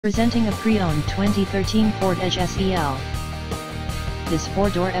Presenting a pre-owned 2013 Ford Edge SEL. This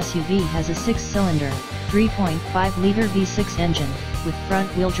four-door SUV has a six-cylinder, 3.5-liter V6 engine, with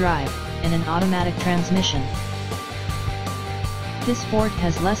front-wheel drive, and an automatic transmission. This Ford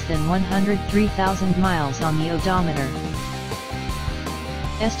has less than 103,000 miles on the odometer.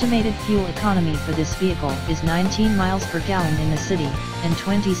 Estimated fuel economy for this vehicle is 19 miles per gallon in the city, and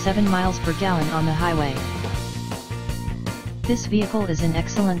 27 miles per gallon on the highway. This vehicle is in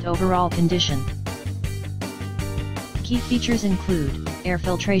excellent overall condition. Key features include air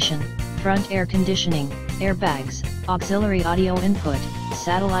filtration, front air conditioning, airbags, auxiliary audio input,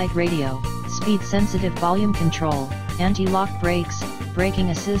 satellite radio, speed-sensitive volume control, anti-lock brakes, braking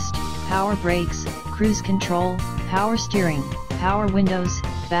assist, power brakes, cruise control, power steering, power windows,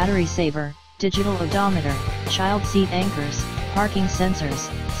 battery saver, digital odometer, child seat anchors, parking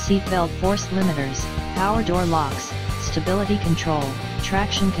sensors, seat belt force limiters, power door locks, stability control,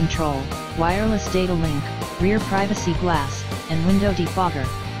 traction control, wireless data link, rear privacy glass, and window defogger.